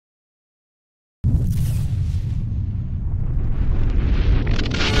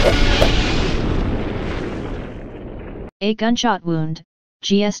A gunshot wound,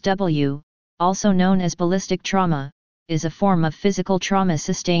 GSW, also known as ballistic trauma, is a form of physical trauma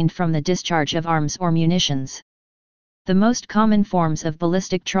sustained from the discharge of arms or munitions. The most common forms of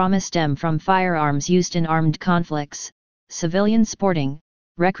ballistic trauma stem from firearms used in armed conflicts, civilian sporting,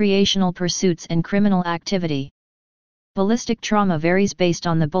 recreational pursuits and criminal activity. Ballistic trauma varies based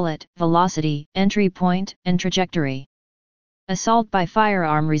on the bullet, velocity, entry point, and trajectory. Assault by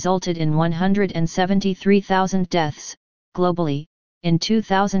firearm resulted in 173,000 deaths, globally, in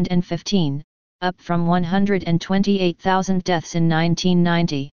 2015, up from 128,000 deaths in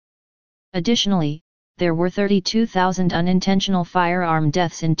 1990. Additionally, there were 32,000 unintentional firearm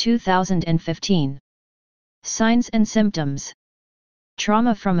deaths in 2015. Signs and symptoms.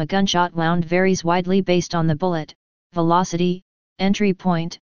 Trauma from a gunshot wound varies widely based on the bullet, velocity, entry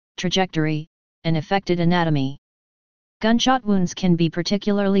point, trajectory, and affected anatomy. Gunshot wounds can be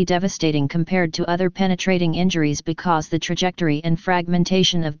particularly devastating compared to other penetrating injuries because the trajectory and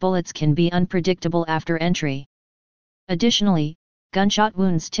fragmentation of bullets can be unpredictable after entry. Additionally, gunshot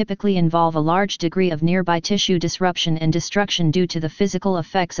wounds typically involve a large degree of nearby tissue disruption and destruction due to the physical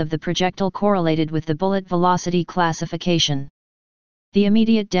effects of the projectile correlated with the bullet velocity classification. The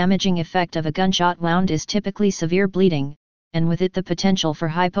immediate damaging effect of a gunshot wound is typically severe bleeding, and with it the potential for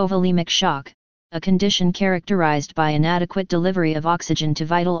hypovolemic shock, a condition characterized by inadequate delivery of oxygen to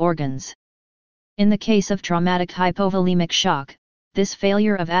vital organs. In the case of traumatic hypovolemic shock, this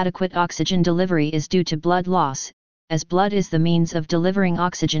failure of adequate oxygen delivery is due to blood loss, as blood is the means of delivering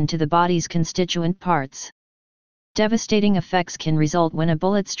oxygen to the body's constituent parts. Devastating effects can result when a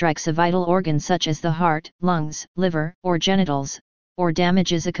bullet strikes a vital organ such as the heart, lungs, liver, or genitals, or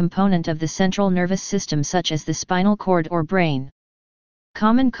damages a component of the central nervous system such as the spinal cord or brain.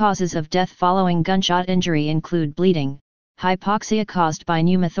 Common causes of death following gunshot injury include bleeding, hypoxia caused by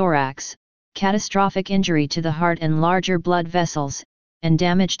pneumothorax, catastrophic injury to the heart and larger blood vessels, and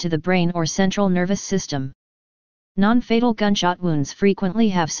damage to the brain or central nervous system. Non-fatal gunshot wounds frequently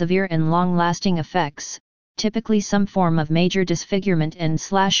have severe and long-lasting effects, typically some form of major disfigurement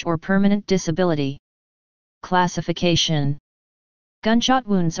and/or permanent disability. Classification. Gunshot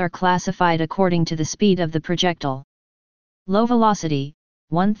wounds are classified according to the speed of the projectile. Low velocity,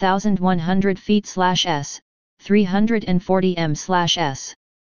 1,100 feet/s, 340 m/s.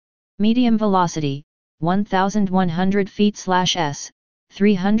 Medium velocity, 1,100 feet/s,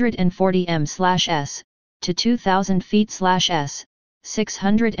 340 m/s, to 2,000 feet/s,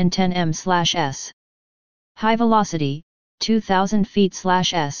 610 m/s. High velocity, 2,000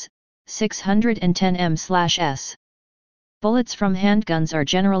 feet/s, 610 m/s. Bullets from handguns are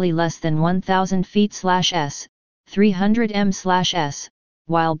generally less than 1,000 feet/s, 300 m/s,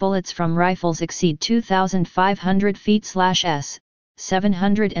 while bullets from rifles exceed 2,500 feet/s,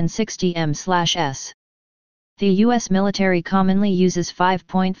 760 m/s. The U.S. military commonly uses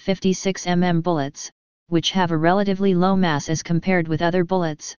 5.56 mm bullets, which have a relatively low mass as compared with other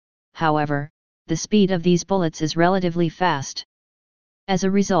bullets. However, the speed of these bullets is relatively fast. As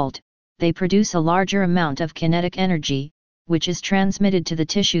a result, they produce a larger amount of kinetic energy, which is transmitted to the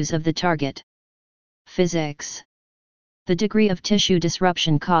tissues of the target. Physics. The degree of tissue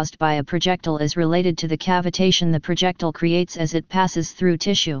disruption caused by a projectile is related to the cavitation the projectile creates as it passes through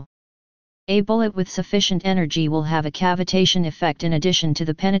tissue. A bullet with sufficient energy will have a cavitation effect in addition to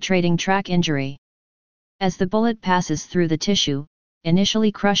the penetrating track injury. As the bullet passes through the tissue,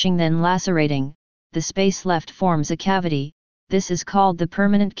 initially crushing then lacerating, the space left forms a cavity. This is called the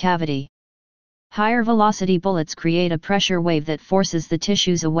permanent cavity. Higher velocity bullets create a pressure wave that forces the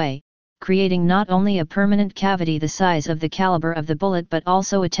tissues away, creating not only a permanent cavity the size of the caliber of the bullet but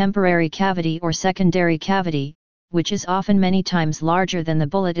also a temporary cavity or secondary cavity, which is often many times larger than the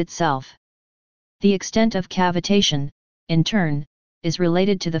bullet itself. The extent of cavitation, in turn, is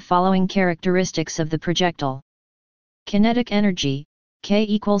related to the following characteristics of the projectile. Kinetic energy, K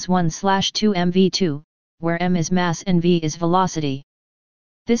equals 1/2 mv2, where m is mass and v is velocity.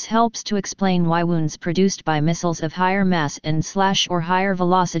 This helps to explain why wounds produced by missiles of higher mass and/or higher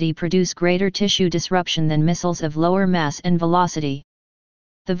velocity produce greater tissue disruption than missiles of lower mass and velocity.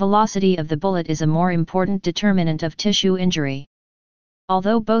 The velocity of the bullet is a more important determinant of tissue injury.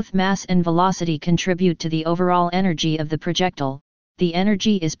 Although both mass and velocity contribute to the overall energy of the projectile, the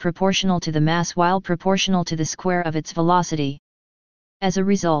energy is proportional to the mass while proportional to the square of its velocity. As a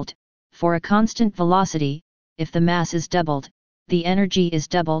result, for a constant velocity, if the mass is doubled, the energy is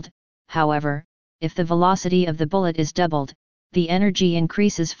doubled. However, if the velocity of the bullet is doubled, the energy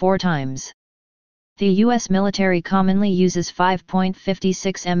increases 4 times. The U.S. military commonly uses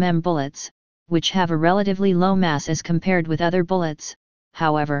 5.56 mm bullets, which have a relatively low mass as compared with other bullets.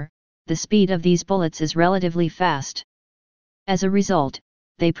 However, the speed of these bullets is relatively fast. As a result,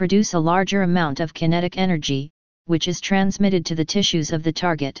 they produce a larger amount of kinetic energy, which is transmitted to the tissues of the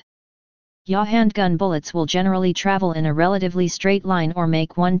target. Yaw handgun bullets will generally travel in a relatively straight line or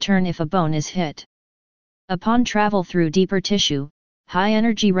make one turn if a bone is hit. Upon travel through deeper tissue,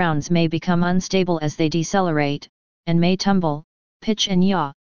 high-energy rounds may become unstable as they decelerate, and may tumble, pitch and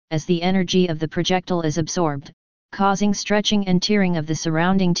yaw, as the energy of the projectile is absorbed, causing stretching and tearing of the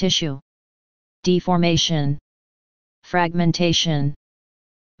surrounding tissue. Deformation. Fragmentation.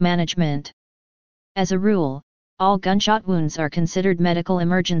 Management. As a rule, all gunshot wounds are considered medical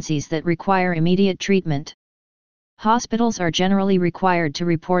emergencies that require immediate treatment. Hospitals are generally required to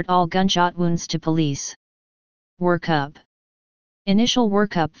report all gunshot wounds to police. Workup. Initial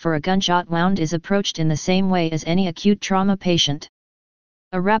workup for a gunshot wound is approached in the same way as any acute trauma patient.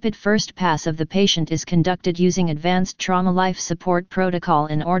 A rapid first pass of the patient is conducted using advanced trauma life support protocol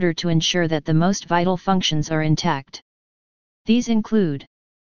in order to ensure that the most vital functions are intact. These include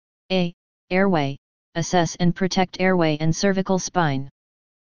A. Airway. Assess and protect airway and cervical spine.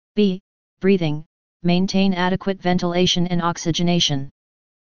 B. Breathing. Maintain adequate ventilation and oxygenation.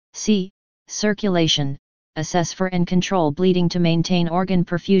 C. Circulation. Assess for and control bleeding to maintain organ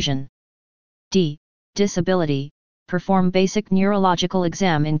perfusion. D. Disability. Perform basic neurological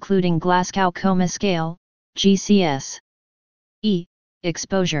exam including Glasgow Coma Scale, GCS. E.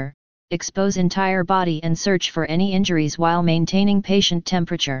 Exposure. Expose entire body and search for any injuries while maintaining patient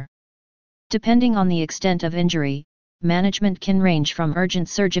temperature. Depending on the extent of injury, management can range from urgent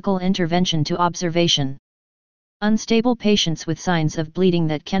surgical intervention to observation. Unstable patients with signs of bleeding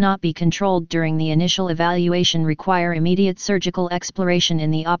that cannot be controlled during the initial evaluation require immediate surgical exploration in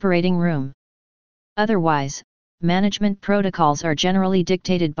the operating room. Otherwise, management protocols are generally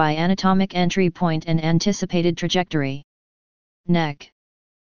dictated by anatomic entry point and anticipated trajectory. Neck.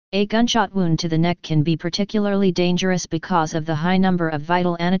 A gunshot wound to the neck can be particularly dangerous because of the high number of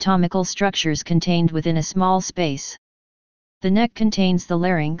vital anatomical structures contained within a small space. The neck contains the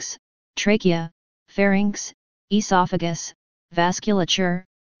larynx, trachea, pharynx, esophagus, vasculature,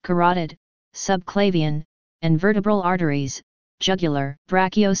 carotid, subclavian, and vertebral arteries, jugular,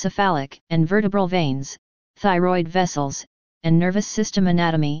 brachiocephalic, and vertebral veins, thyroid vessels, and nervous system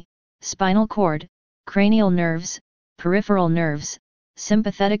anatomy, spinal cord, cranial nerves, peripheral nerves,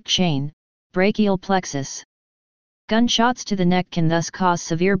 sympathetic chain, brachial plexus. Gunshots to the neck can thus cause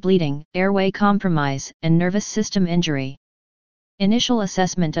severe bleeding, airway compromise, and nervous system injury. Initial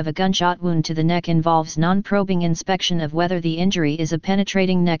assessment of a gunshot wound to the neck involves non-probing inspection of whether the injury is a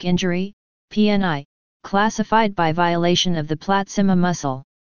penetrating neck injury, PNI, classified by violation of the platysma muscle.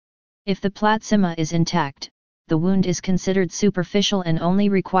 If the platysma is intact, the wound is considered superficial and only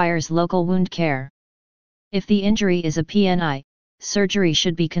requires local wound care. If the injury is a PNI, surgery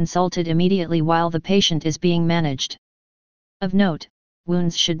should be consulted immediately while the patient is being managed. Of note,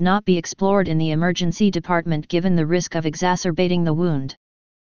 wounds should not be explored in the emergency department given the risk of exacerbating the wound.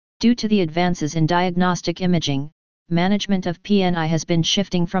 Due to the advances in diagnostic imaging, management of PNI has been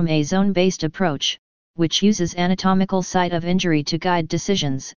shifting from a zone-based approach, which uses anatomical site of injury to guide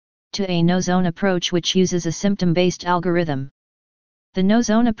decisions, to a no-zone approach which uses a symptom-based algorithm. The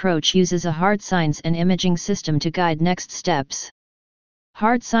no-zone approach uses a hard signs and imaging system to guide next steps.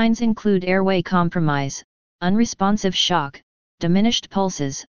 Hard signs include airway compromise, unresponsive shock, diminished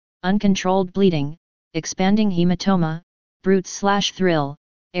pulses, uncontrolled bleeding, expanding hematoma, brute/thrill,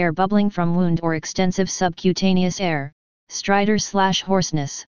 air bubbling from wound or extensive subcutaneous air,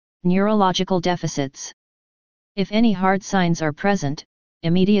 stridor/hoarseness, neurological deficits. If any hard signs are present,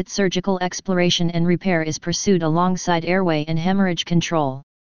 immediate surgical exploration and repair is pursued alongside airway and hemorrhage control.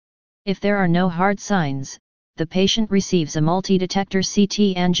 If there are no hard signs, the patient receives a multi-detector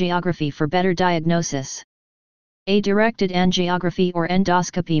CT angiography for better diagnosis. A directed angiography or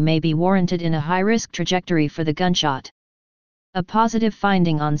endoscopy may be warranted in a high-risk trajectory for the gunshot. A positive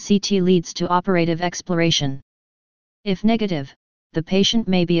finding on CT leads to operative exploration. If negative, the patient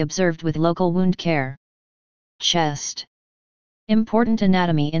may be observed with local wound care. Chest. Important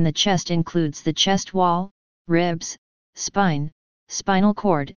anatomy in the chest includes the chest wall, ribs, spine, spinal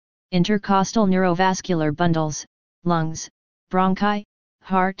cord, intercostal neurovascular bundles, lungs, bronchi,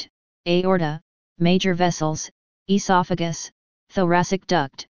 heart, aorta, major vessels, esophagus, thoracic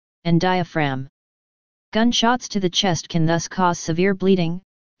duct, and diaphragm. Gunshots to the chest can thus cause severe bleeding,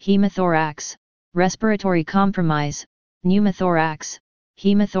 hemothorax, respiratory compromise, pneumothorax,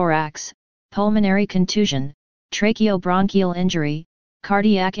 hemothorax, pulmonary contusion, tracheobronchial injury,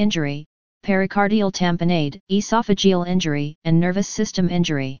 cardiac injury, pericardial tamponade, esophageal injury, and nervous system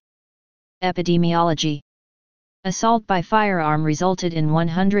injury. Epidemiology. Assault by firearm resulted in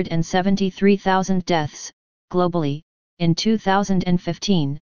 173,000 deaths, globally, in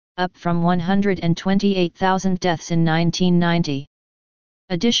 2015, up from 128,000 deaths in 1990.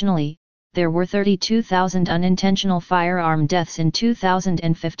 Additionally, there were 32,000 unintentional firearm deaths in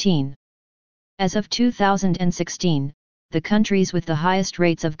 2015. As of 2016, the countries with the highest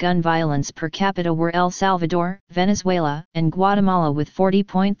rates of gun violence per capita were El Salvador, Venezuela, and Guatemala with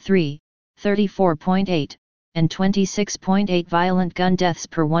 40.3, 34.8, and 26.8 violent gun deaths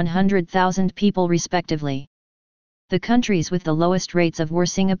per 100,000 people respectively. The countries with the lowest rates were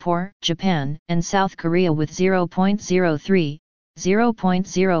Singapore, Japan, and South Korea with 0.03,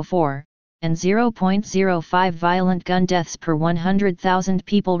 0.04, and 0.05 violent gun deaths per 100,000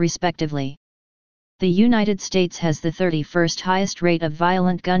 people respectively. The United States has the 31st highest rate of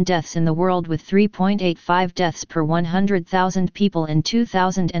violent gun deaths in the world with 3.85 deaths per 100,000 people in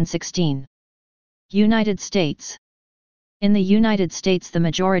 2016. United States. In the United States, the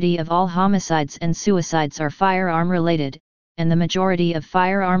majority of all homicides and suicides are firearm-related, and the majority of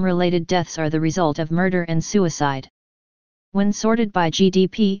firearm-related deaths are the result of murder and suicide. When sorted by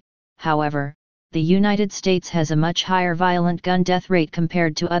GDP, however, the United States has a much higher violent gun death rate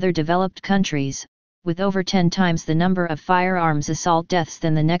compared to other developed countries, with over 10 times the number of firearms assault deaths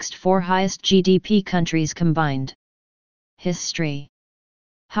than the next 4 highest GDP countries combined. History.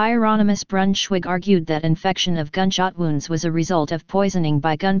 Hieronymus Brunschwig argued that infection of gunshot wounds was a result of poisoning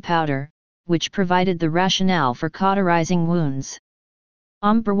by gunpowder, which provided the rationale for cauterizing wounds.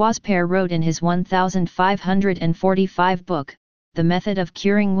 Ambroise Paré wrote in his 1545 book, The Method of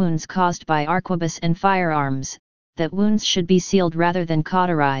Curing Wounds Caused by Arquebus and Firearms, that wounds should be sealed rather than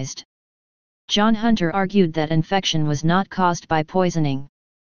cauterized. John Hunter argued that infection was not caused by poisoning.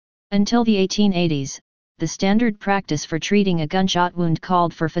 Until the 1880s, the standard practice for treating a gunshot wound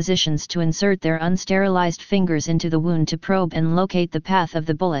called for physicians to insert their unsterilized fingers into the wound to probe and locate the path of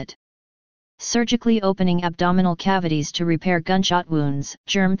the bullet. Surgically opening abdominal cavities to repair gunshot wounds,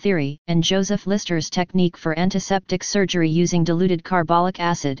 germ theory, and Joseph Lister's technique for antiseptic surgery using diluted carbolic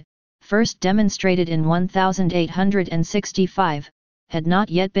acid, first demonstrated in 1865, had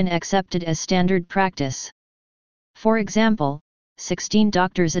not yet been accepted as standard practice. For example, 16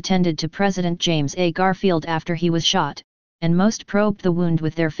 doctors attended to President James A. Garfield after he was shot, and most probed the wound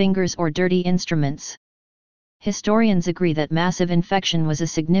with their fingers or dirty instruments. Historians agree that massive infection was a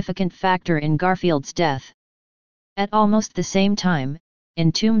significant factor in Garfield's death. At almost the same time,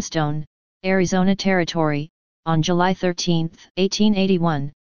 in Tombstone, Arizona Territory, on July 13,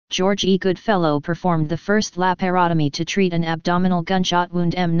 1881, George E. Goodfellow performed the first laparotomy to treat an abdominal gunshot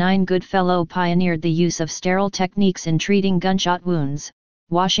wound. M9 Goodfellow pioneered the use of sterile techniques in treating gunshot wounds,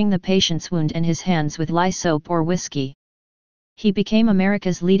 washing the patient's wound and his hands with lye soap or whiskey. He became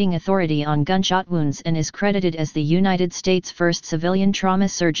America's leading authority on gunshot wounds and is credited as the United States' first civilian trauma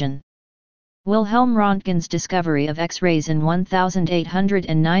surgeon. Wilhelm Röntgen's discovery of X-rays in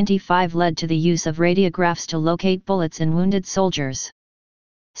 1895 led to the use of radiographs to locate bullets in wounded soldiers.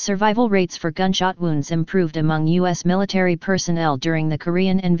 Survival rates for gunshot wounds improved among U.S. military personnel during the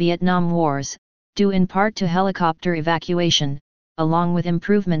Korean and Vietnam Wars, due in part to helicopter evacuation, along with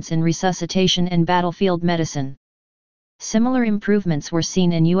improvements in resuscitation and battlefield medicine. Similar improvements were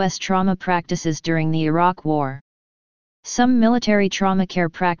seen in U.S. trauma practices during the Iraq War. Some military trauma care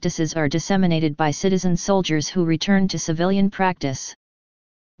practices are disseminated by citizen soldiers who return to civilian practice.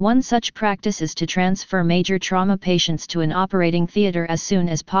 One such practice is to transfer major trauma patients to an operating theater as soon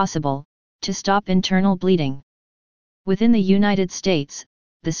as possible, to stop internal bleeding. Within the United States,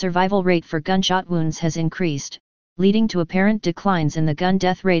 the survival rate for gunshot wounds has increased, leading to apparent declines in the gun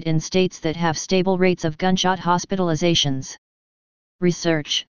death rate in states that have stable rates of gunshot hospitalizations.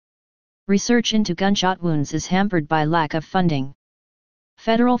 Research. Research into gunshot wounds is hampered by lack of funding.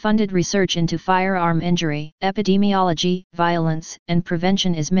 Federal-funded research into firearm injury, epidemiology, violence, and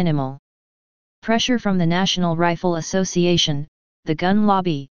prevention is minimal. Pressure from the National Rifle Association, the gun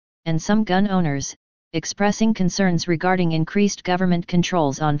lobby, and some gun owners, expressing concerns regarding increased government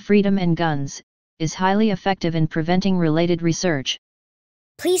controls on freedom and guns, is highly effective in preventing related research.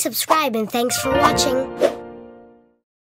 Please subscribe and thanks for watching.